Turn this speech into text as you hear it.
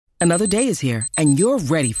Another day is here, and you're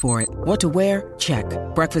ready for it. What to wear? Check.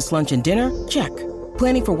 Breakfast, lunch, and dinner? Check.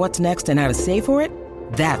 Planning for what's next and how to save for it?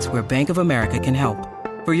 That's where Bank of America can help.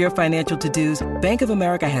 For your financial to-dos, Bank of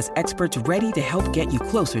America has experts ready to help get you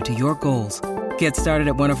closer to your goals. Get started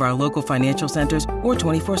at one of our local financial centers or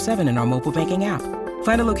 24/7 in our mobile banking app.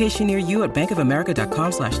 Find a location near you at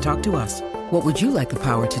bankofamerica.com/talktous. What would you like the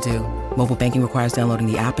power to do? Mobile banking requires downloading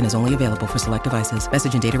the app and is only available for select devices.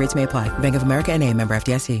 Message and data rates may apply. Bank of America N.A., member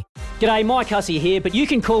FDIC. G'day, Mike Hussey here, but you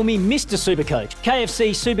can call me Mr. Supercoach. KFC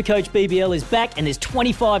Supercoach BBL is back and there's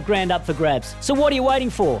 25 grand up for grabs. So what are you waiting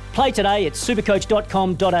for? Play today at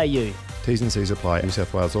supercoach.com.au. T's and C's apply. New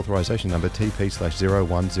South Wales authorisation number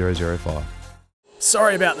TP/01005.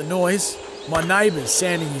 Sorry about the noise. My neighbour's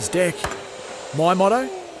sanding his deck. My motto?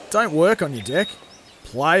 Don't work on your deck.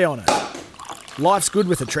 Play on it. Life's good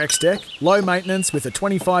with a Trex deck. Low maintenance with a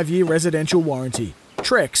 25-year residential warranty.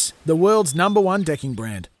 Trex, the world's #1 decking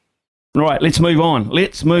brand. Right, let's move on.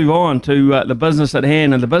 Let's move on to the business at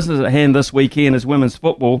hand. And the business at hand this weekend is women's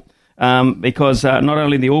football because not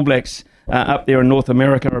only the All Blacks up there in North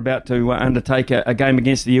America are about to undertake a game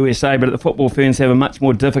against the USA, but the Football Ferns have a much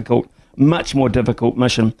more difficult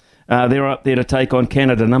mission. They're up there to take on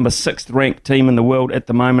Canada, number 6th ranked team in the world at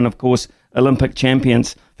the moment, of course, Olympic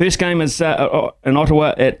champions. First game is in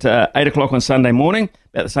Ottawa at 8 o'clock on Sunday morning,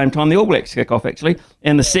 about the same time the All Blacks kick off, actually.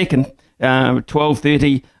 And the second,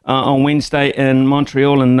 12:30 on Wednesday in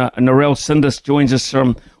Montreal. And Narelle Sindis joins us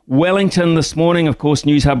from Wellington this morning, of course,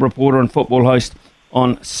 News Hub reporter and football host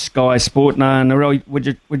on Sky Sport. Now, Narelle, would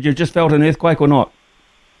you just felt an earthquake or not?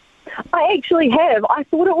 I actually have. I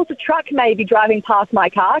thought it was a truck maybe driving past my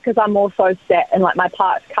car because I'm also sat in my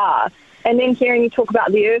parked car. And then hearing you talk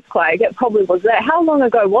about the earthquake, it probably was that. How long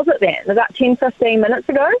ago was it then? About 10, 15 minutes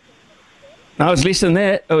ago? No, it was less than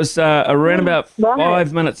that. It was around about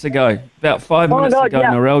 5 minutes ago. About 5 minutes ago,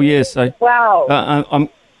 yeah. Narelle, yeah. So, wow.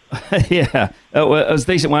 Yeah, it was a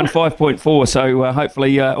decent one, 5.4. So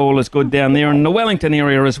hopefully all is good down there in the Wellington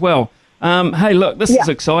area as well. Hey, look, this is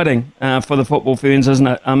exciting for the Football Ferns, isn't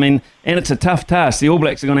it? I mean, and it's a tough task. The All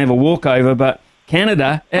Blacks are going to have a walkover, but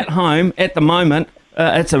Canada at home at the moment,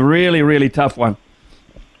 it's a really, really tough one.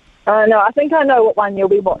 No, I think I know what one you'll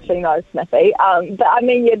be watching though, Smithy. But I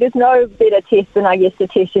mean, there's no better test than, I guess, to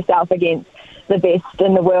test yourself against the best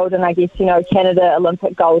in the world. And I guess, Canada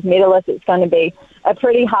Olympic gold medalist, it's going to be a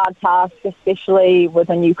pretty hard task, especially with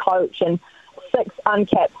a new coach. And 6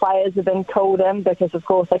 uncapped players have been called in because, of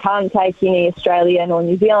course, they can't take any Australian or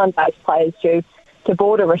New Zealand-based players due to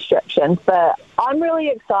border restrictions. But I'm really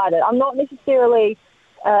excited. I'm not necessarily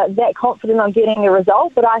that confident on getting a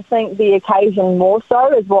result, but I think the occasion more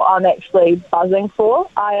so is what I'm actually buzzing for.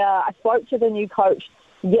 I spoke to the new coach,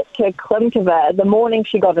 Jitka Klimkova, the morning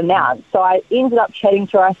she got announced. So I ended up chatting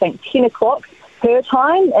to her, I think, 10 o'clock her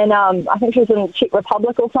time, and I think she was in the Czech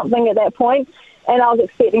Republic or something at that point. And I was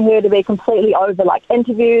expecting her to be completely over,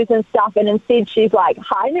 interviews and stuff. And instead, she's like,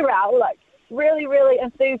 hi, Narelle, really, really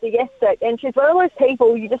enthusiastic. And she's one of those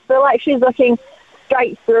people, you just feel like she's looking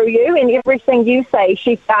straight through you. And everything you say,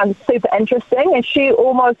 she found super interesting. And she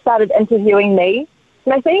almost started interviewing me,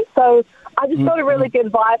 Smithy. So I just got a really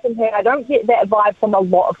good vibe from her. I don't get that vibe from a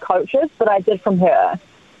lot of coaches, but I did from her.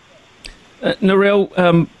 Narelle,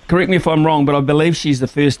 correct me if I'm wrong, but I believe she's the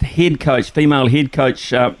first female head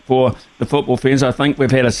coach for the Football Ferns. I think we've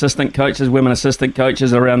had assistant coaches, women assistant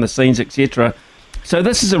coaches around the scenes, etc. So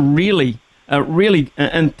this is a really,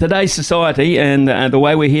 in today's society and the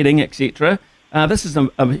way we're heading, etc., this is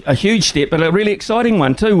a huge step, but a really exciting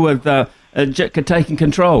one too, with Jitka taking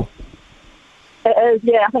control. It is,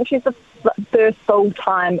 yeah. I think she's the first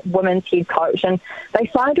full-time women's head coach, and they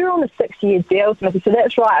signed her on a 6-year deal, Smithy. So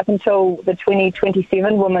that's right up until the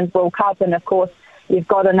 2027 Women's World Cup, and of course you've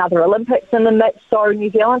got another Olympics in the mix. So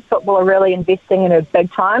New Zealand football are really investing in her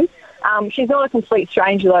big time. She's not a complete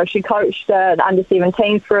stranger though. She coached the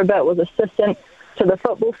under-17s for a bit, was assistant to the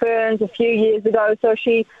Football Ferns a few years ago. So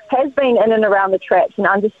she has been in and around the traps and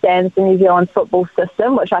understands the New Zealand football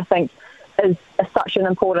system, which I think is such an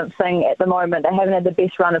important thing at the moment. They haven't had the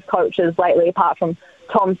best run of coaches lately, apart from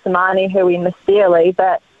Tom Samani, who we miss dearly.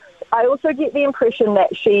 But I also get the impression that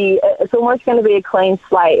it's almost going to be a clean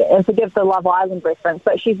slate, and forgive the Love Island reference,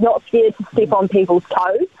 but she's not scared to step on people's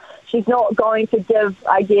toes. She's not going to give,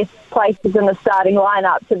 I guess, places in the starting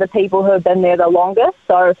lineup to the people who have been there the longest.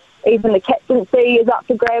 So even the captaincy is up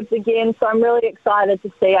for grabs again. So I'm really excited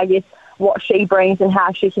to see, I guess, what she brings and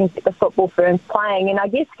how she can get the Football Ferns playing, and I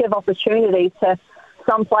guess give opportunities to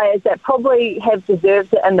some players that probably have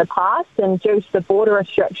deserved it in the past, and due to the border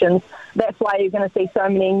restrictions, that's why you're going to see so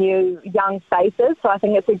many new young faces. So I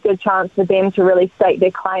think it's a good chance for them to really stake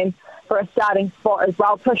their claim for a starting spot as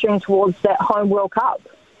well, pushing towards that home World Cup.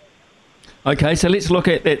 Okay, so let's look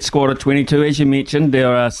at that squad of 22. As you mentioned,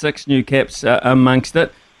 there are 6 new caps amongst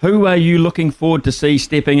it. Who are you looking forward to see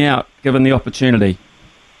stepping out, given the opportunity?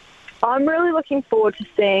 I'm really looking forward to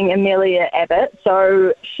seeing Amelia Abbott.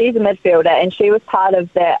 So she's a midfielder, and she was part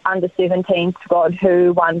of that under-17 squad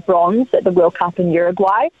who won bronze at the World Cup in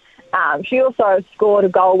Uruguay. She also scored a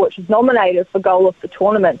goal which was nominated for goal of the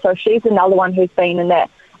tournament. So she's another one who's been in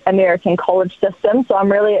that American college system. So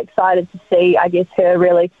I'm really excited to see, I guess, her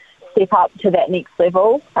really step up to that next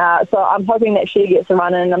level. So I'm hoping that she gets a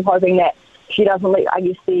run in, and I'm hoping that she doesn't let, I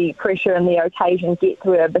guess, the pressure and the occasion get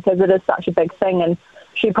to her, because it is such a big thing, and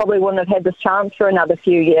she probably wouldn't have had this chance for another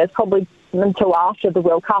few years, probably until after the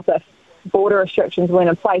World Cup if border restrictions weren't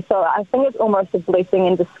in place. So I think it's almost a blessing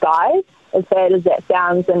in disguise, as bad as that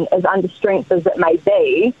sounds and as under strength as it may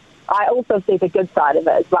be. I also see the good side of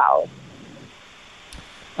it as well.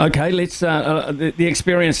 Okay, let's the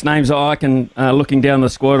experienced names I can, looking down the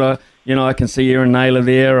squad, I can see Erin Naylor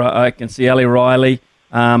there, I can see Ellie Riley.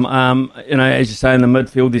 As you say, in the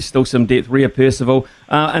midfield, there's still some depth. Rhea Percival,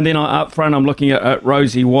 and then up front, I'm looking at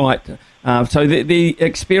Rosie White. So the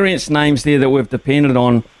experienced names there that we've depended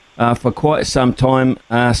on for quite some time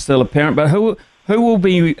are still apparent. But who will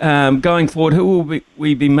be going forward? Who will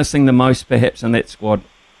we be missing the most, perhaps, in that squad?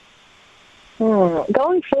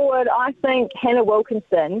 Going forward, I think Hannah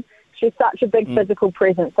Wilkinson. She's such a big physical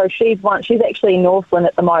presence. So she's actually in Northland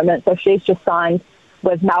at the moment. So she's just signed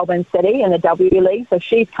with Melbourne City in the W League. So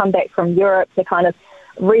she's come back from Europe to kind of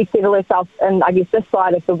resettle herself in, I guess, this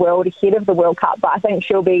side of the world ahead of the World Cup. But I think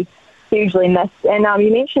she'll be hugely missed. And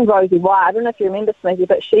you mentioned Rosie White. I don't know if you remember, Smithy,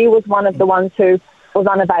 but she was one of the ones who was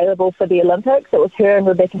unavailable for the Olympics. It was her and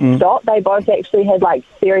Rebecca Stott. They both actually had,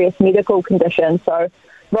 serious medical conditions. So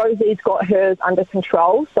Rosie's got hers under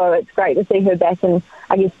control. So it's great to see her back and,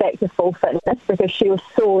 I guess, back to full fitness, because she was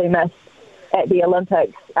sorely missed at the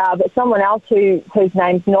Olympics. But someone else whose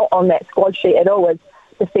name's not on that squad sheet at all is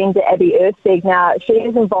defender Abby Ersteg. Now, she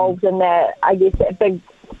is involved in that big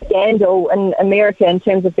scandal in America in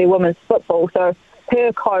terms of their women's football. So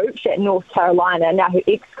her coach at North Carolina, now her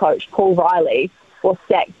ex-coach, Paul Riley, was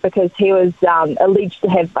sacked because he was alleged to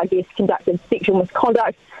have, conducted sexual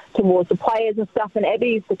misconduct towards the players and stuff, and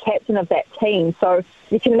Abby's the captain of that team. So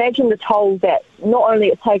you can imagine the toll that not only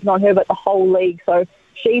it's taken on her, but the whole league. So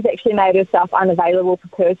she's actually made herself unavailable for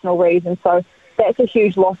personal reasons. So that's a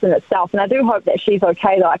huge loss in itself. And I do hope that she's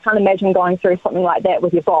okay, though. I can't imagine going through something like that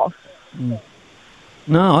with your boss.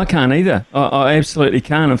 No, I can't either. I absolutely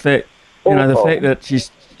can't. In fact, the fact that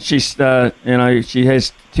she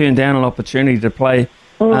has turned down an opportunity to play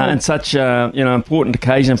in such important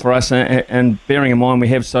occasion for us, and bearing in mind we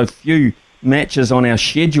have so few matches on our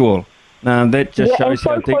schedule, that just shows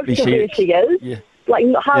how deeply she is. Yeah.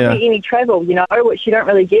 Hardly any travel, which you don't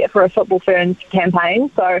really get for a Football Ferns campaign.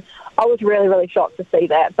 So I was really, really shocked to see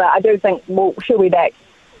that. But I do think she'll be back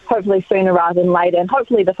hopefully sooner rather than later. And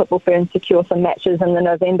hopefully the Football Ferns secure some matches in the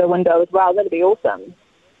November window as well. That'd be awesome.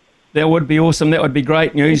 That would be awesome. That would be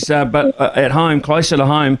great news. But at home, closer to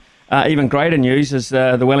home, even greater news is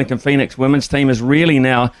the Wellington Phoenix women's team is really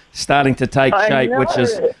now starting to take shape, which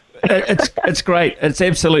is it's great. It's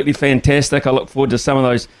absolutely fantastic. I look forward to some of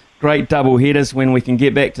those great double headers when we can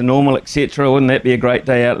get back to normal, etc. Wouldn't that be a great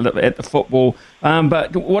day out at the football?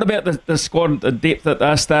 But what about the squad, the depth that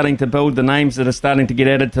they're starting to build, the names that are starting to get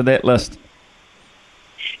added to that list?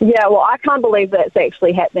 Yeah, well, I can't believe that it's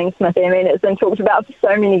actually happening, Smithy. I mean, it's been talked about for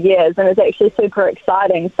so many years, and it's actually super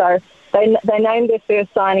exciting. So they named their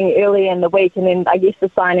first signing early in the week, and then I guess the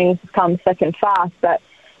signings come thick and fast. But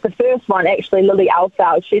the first one, actually, Lily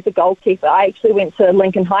Alfeld, she's a goalkeeper. I actually went to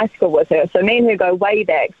Lincoln High School with her, so me and her go way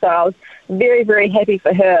back. So I was very, very happy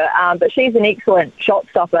for her. But she's an excellent shot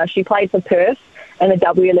stopper. She played for Perth in the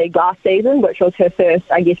W League last season, which was her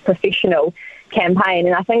first, I guess, professional campaign.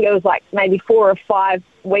 And I think it was maybe 4 or 5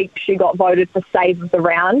 weeks she got voted for save of the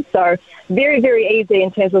round. So very, very easy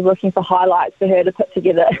in terms of looking for highlights for her to put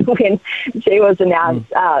together when she was announced.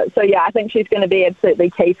 So, yeah, I think she's going to be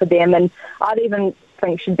absolutely key for them. And I'd even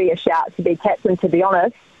think should be a shout to be captain, to be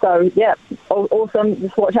honest. So, yeah, awesome.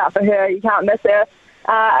 Just watch out for her. You can't miss her.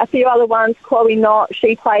 A few other ones, Chloe Knott,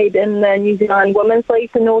 she played in the New Zealand Women's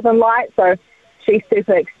League for Northern Lights, so she's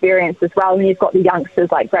super experienced as well. And you've got the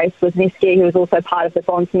youngsters like Grace Wisniewski, who was also part of the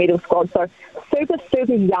bronze medal squad. So super,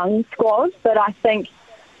 super young squad, but I think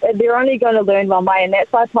they're only going to learn one way, and that's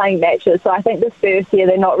by playing matches. So I think this first year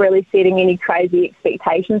they're not really setting any crazy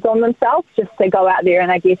expectations on themselves, just to go out there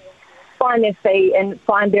and, I guess, find their feet and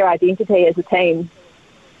find their identity as a team.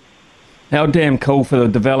 How damn cool for the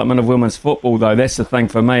development of women's football, though. That's the thing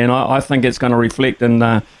for me, and I think it's going to reflect in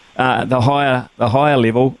the higher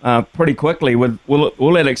level pretty quickly with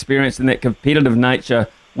all that experience and that competitive nature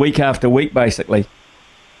week after week, basically.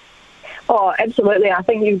 Oh, absolutely. I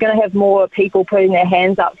think you're going to have more people putting their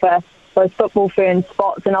hands up for those Football Ferns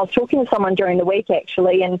spots. And I was talking to someone during the week,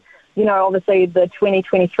 actually, and, you know, obviously the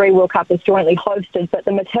 2023 World Cup is jointly hosted, but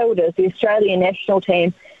the Matildas, the Australian national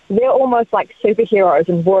team, they're almost like superheroes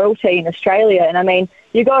and royalty in Australia. And, I mean,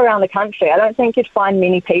 you go around the country, I don't think you'd find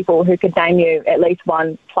many people who could name you at least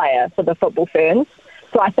one player for the Football Ferns.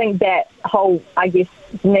 So I think that whole, I guess,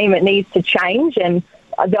 name, it needs to change. And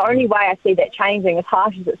the only way I see that changing, as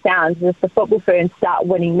harsh as it sounds, is if the Football Ferns start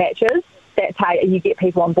winning matches. That's how you get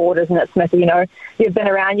people on board, isn't it, Smithy? You know, you've been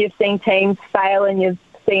around, you've seen teams fail and you've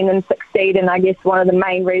seen them succeed, and I guess one of the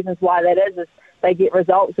main reasons why that is they get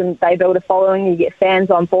results and they build a following, you get fans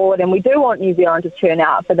on board, and we do want New Zealand to turn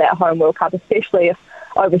out for that home World Cup, especially if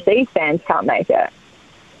overseas fans can't make it.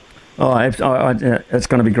 Oh, it's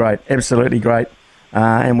going to be great, absolutely great.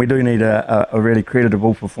 And we do need a really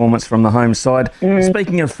creditable performance from the home side.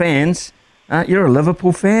 Speaking of fans, you're a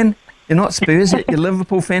Liverpool fan. You're not Spurs, you're a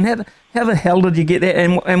Liverpool fan. How the hell did you get that?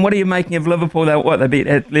 And what are you making of Liverpool? They beat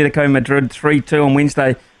Atletico Madrid 3-2 on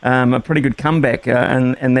Wednesday. A pretty good comeback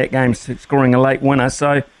in that game, scoring a late winner.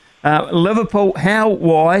 So, Liverpool, how,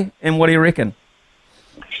 why, and what do you reckon?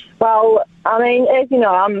 Well, I mean, as you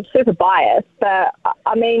know, I'm super biased, but,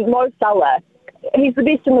 I mean, Mo Salah, he's the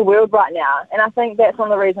best in the world right now. And I think that's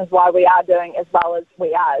one of the reasons why we are doing as well as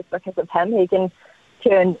we are, is because of him. He can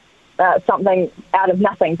turn something out of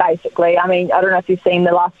nothing, basically. I mean, I don't know if you've seen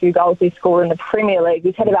the last few goals he scored in the Premier League.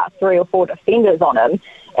 He's had about 3 or 4 defenders on him,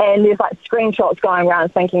 and there's like screenshots going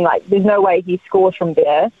around thinking like there's no way he scores from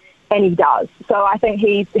there, and he does. So I think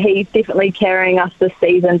he's definitely carrying us this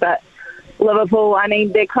season. But Liverpool, I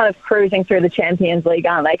mean, they're kind of cruising through the Champions League,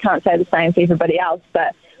 aren't they? Can't say the same for everybody else,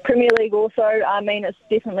 but Premier League also, I mean, it's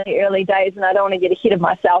definitely early days, and I don't want to get ahead of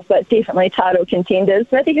myself, but definitely title contenders.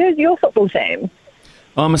 Smithy, who's your football team?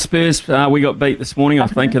 I'm a Spurs. We got beat this morning, I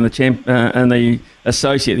think, in the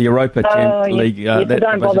Associate, the Europa League.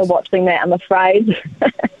 Don't bother watching that, I'm afraid.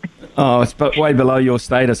 Oh, it's way below your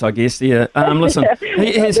status, I guess. Yeah. Listen,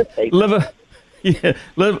 here's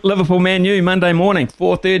Liverpool Man U Monday morning,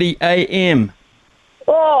 4:30 a.m.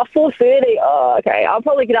 Oh, 4:30. Oh, okay. I'll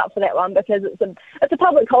probably get up for that one because it's a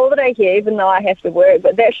public holiday here, even though I have to work.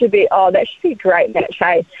 But that should be a great match.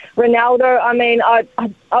 Hey, Ronaldo. I mean, I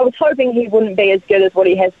was hoping he wouldn't be as good as what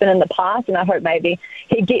he has been in the past, and I hope maybe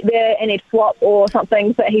he'd get there and he'd flop or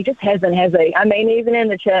something. But he just hasn't, has he? I mean, even in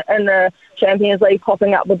the Champions League,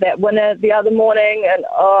 popping up with that winner the other morning, and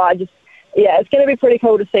it's going to be pretty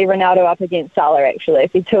cool to see Ronaldo up against Salah. Actually,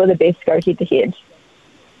 if the two of the best go head to head.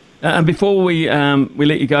 And before we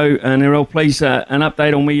let you go, Narelle, please, an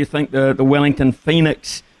update on where you think the Wellington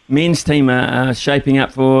Phoenix men's team are shaping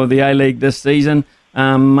up for the A-League this season.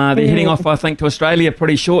 They're heading off, I think, to Australia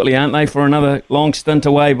pretty shortly, aren't they, for another long stint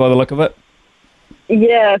away by the look of it?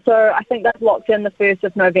 Yeah, so I think they've locked in the 1st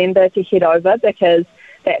of November to head over because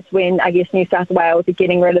that's when, I guess, New South Wales are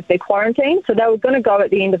getting rid of their quarantine. So they were going to go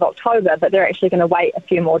at the end of October, but they're actually going to wait a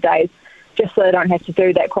few more days just so they don't have to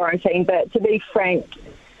do that quarantine. But to be frank,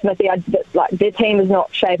 Smithy, their team is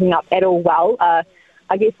not shaping up at all well.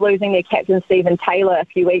 I guess losing their captain, Stephen Taylor, a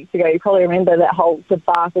few weeks ago, you probably remember that whole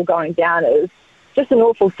debacle going down. It was just an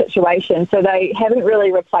awful situation. So they haven't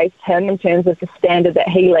really replaced him in terms of the standard that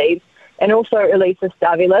he leaves. And also Ulises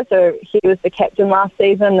Davila, so he was the captain last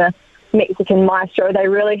season, the Mexican maestro. They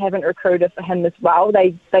really haven't recruited for him as well.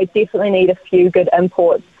 They definitely need a few good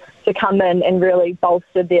imports to come in and really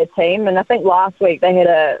bolster their team. And I think last week they had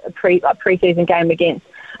a pre-season game against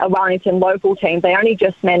a Wellington local team. They only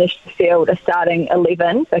just managed to field a starting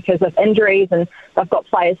 11 because of injuries, and they've got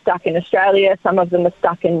players stuck in Australia. Some of them are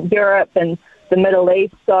stuck in Europe and the Middle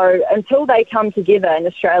East. So until they come together in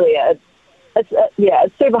Australia,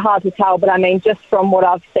 it's super hard to tell. But I mean, just from what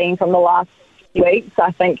I've seen from the last few weeks,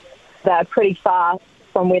 I think they're pretty far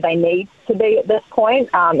from where they need to be at this point.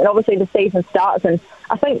 And obviously the season starts, and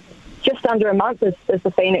I think just under a month is the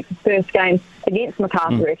Phoenix's first game against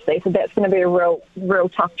Macarthur FC, so that's going to be a real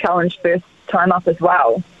tough challenge first time up as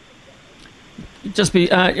well. Just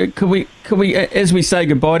could we as we say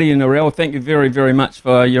goodbye to you, Narelle, thank you very, very much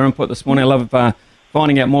for your input this morning. I love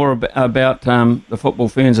finding out more about the Football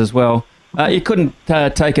Ferns as well. You couldn't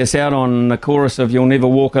take us out on the chorus of "You'll Never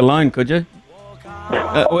Walk Alone," could you?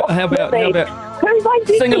 How about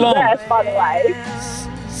sing along? This, by the way.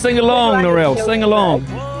 Sing along, Narelle. Sing along.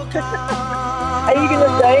 Are you going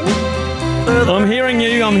to sing? I'm hearing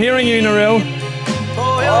you, Narelle.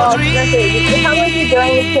 Oh, Smithy, how are you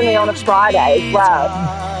doing this to me on a Friday as well?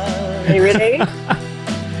 Are you ready?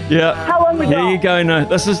 Yeah. How long we Here got? you go. No,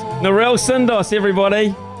 this is Narelle Sindos,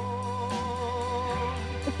 everybody.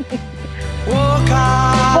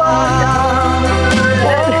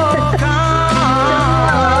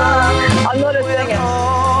 I'm not a singer.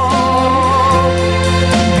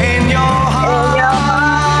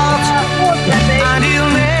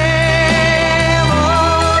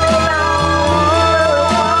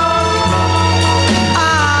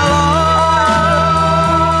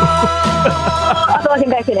 I feel like I'm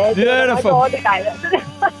back in Ed. Beautiful. Oh my God, okay.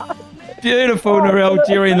 Beautiful, Narelle.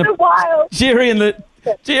 Jerry and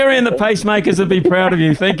the pacemakers will be proud of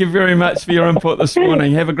you. Thank you very much for your input this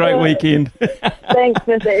morning. Have a great weekend. Thanks,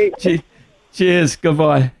 Missy. Cheers.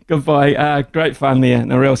 Goodbye. Great fun there.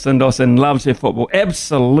 Narelle Sindos, and loves her football.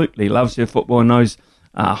 Absolutely loves her football and knows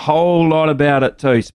a whole lot about it too.